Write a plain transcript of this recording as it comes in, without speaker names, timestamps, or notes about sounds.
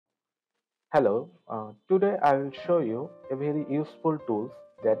Hello, today I will show you a very useful tool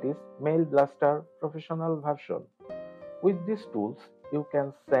that is Mail Blaster Professional version. With these tools, you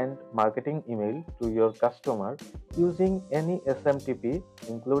can send marketing email to your customer using any SMTP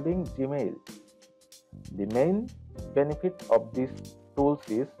including Gmail. The main benefit of these tools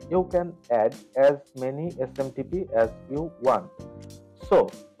is you can add as many SMTP as you want. So,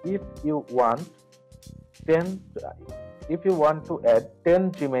 if you want 10 if you want to add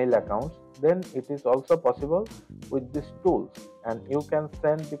 10 Gmail accounts, then it is also possible with these tools, and you can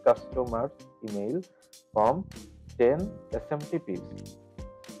send the customer's email from 10 SMTPs.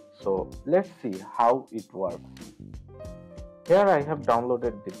 So let's see how it works. Here I have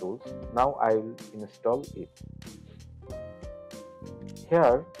downloaded the tools. Now I will install it.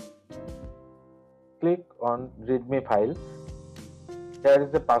 Here click on readme file. Here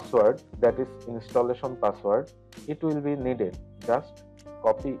is a password, that is installation password. It will be needed. Just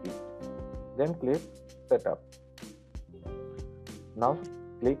copy it. Then click setup. Now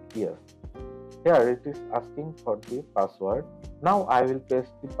click yes. Here it is asking for the password. Now I will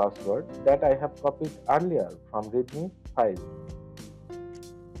paste the password that I have copied earlier from readme file.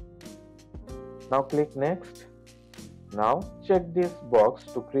 Now click next. Now check this box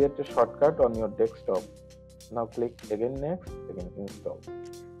to create a shortcut on your desktop. Now click again next, again install.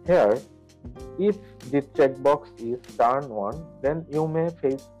 Here, if the checkbox is turned on, then you may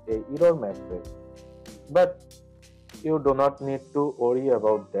face a error message. But you do not need to worry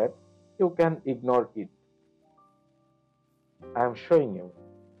about that. You can ignore it. I am showing you.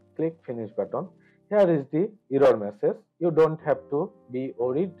 Click finish button. Here is the error message. You don't have to be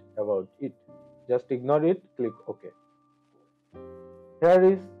worried about it. Just ignore it. Click OK. Here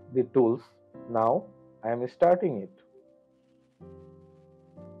is the tools. Now I am starting it.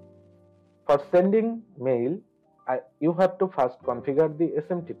 For sending mail, you have to first configure the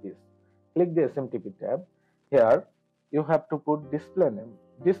SMTPs. Click the SMTP tab. Here, you have to put display name.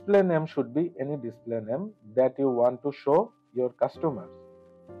 Display name should be any display name that you want to show your customers.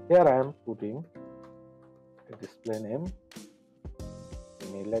 Here I am putting a display name,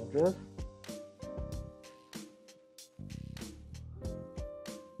 email address,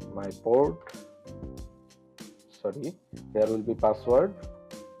 my port, here will be password,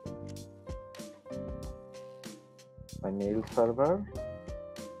 my mail server,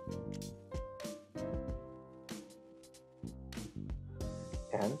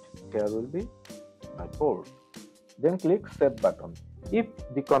 and here will be my port. Then click save button. If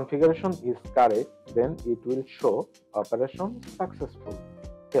the configuration is correct, then it will show operation successful.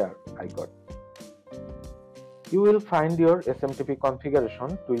 Here I got. You will find your SMTP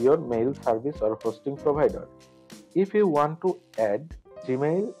configuration to your mail service or hosting provider. If you want to add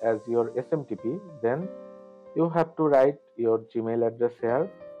Gmail as your SMTP, then you have to write your Gmail address here.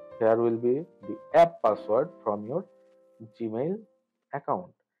 Here will be the app password from your Gmail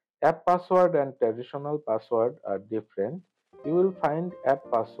account. App password and traditional password are different. You will find app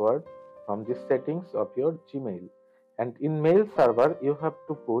password from the settings of your Gmail. And in mail server, you have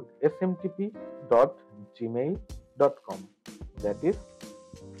to put smtp.gmail.com. That is.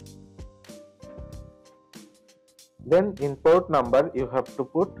 Then in port number, you have to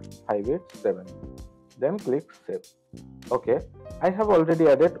put 587. Then click save. Okay, I have already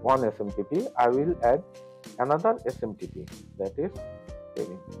added one SMTP. I will add another SMTP, that is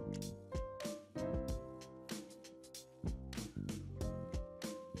saving.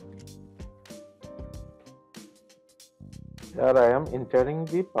 Here I am entering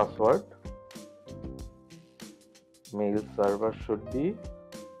the password. Mail server should be,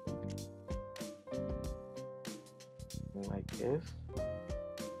 in my case,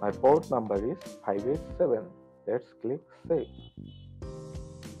 my port number is 587. Let's click save.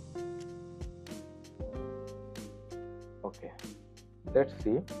 Okay, let's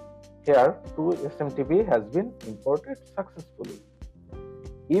see. Here 2 SMTP has been imported successfully.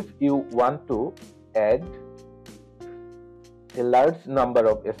 If you want to add a large number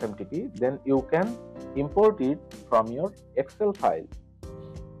of SMTP, then you can import it from your Excel file.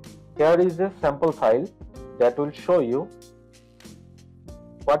 Here is a sample file that will show you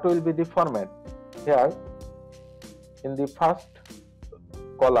what will be the format. Here in the first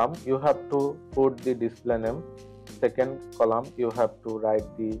column you have to put the display name, second column you have to write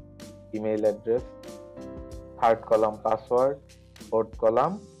the email address, third column password, fourth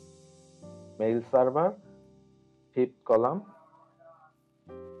column mail server, fifth column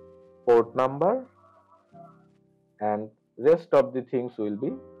port number, and rest of the things will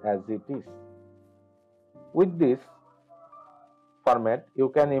be as it is. With this format, you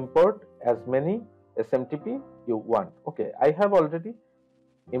can import as many SMTP you want. Okay, I have already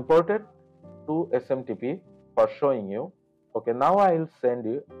imported to SMTP for showing you. Okay, now I will send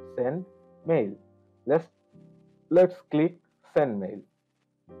mail. Let's click send mail.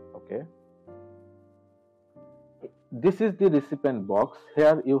 Okay, this is the recipient box.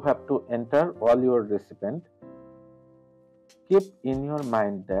 Here you have to enter all your recipient. Keep in your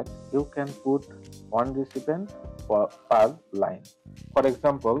mind that you can put one recipient per line. For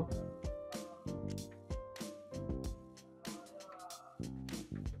example,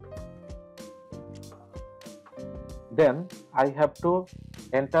 then I have to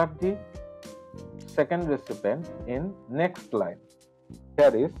enter the second recipient in next line.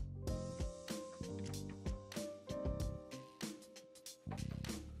 Here is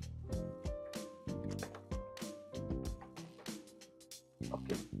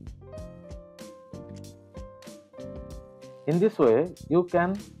okay. In this way, you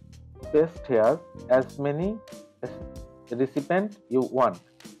can paste here as many recipient you want.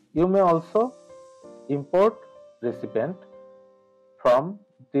 You may also import recipient from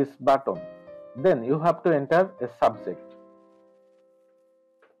this button. Then you have to enter a subject.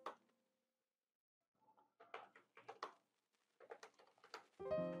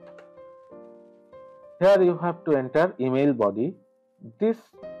 Here you have to enter email body. This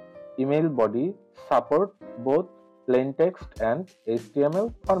email body support both plain text and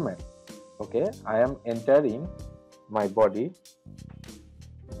HTML format. Okay, I am entering my body.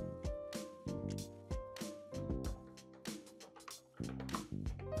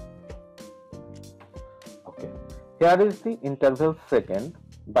 Okay, here is the interval second.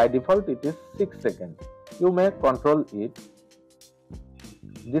 By default it is 6 seconds. You may control it.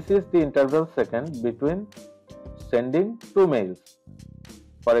 This is the interval second between sending two mails.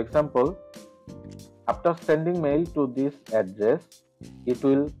 For example, after sending mail to this address, it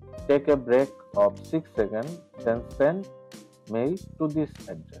will take a break of 6 seconds, then send mail to this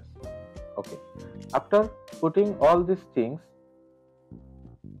address. Okay. After putting all these things,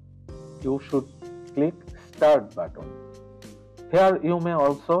 you should click start button. Here you may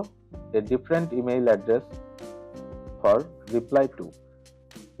also a different email address for reply to.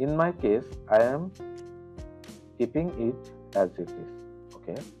 In my case, I am keeping it as it is.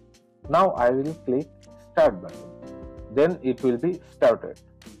 Okay. Now I will click start button. Then it will be started.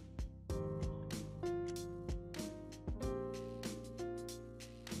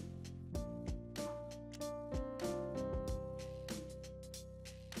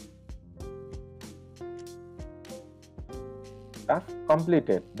 Task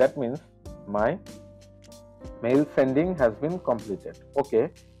completed. That means my mail sending has been completed. Okay.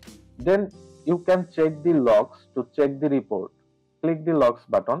 Then you can check the logs to check the report. Click the logs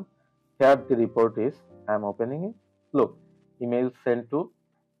button. Here the report is. I am opening it. Look, email sent to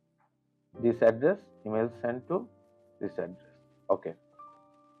this address, email sent to this address. Okay.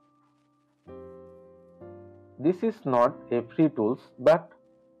 This is not a free tools, but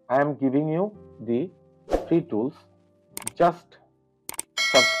I am giving you the free tools. Just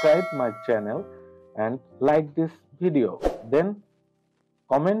subscribe my channel and like this video. Then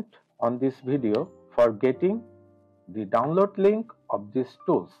comment on this video for getting the download link of these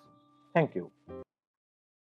tools. Thank you.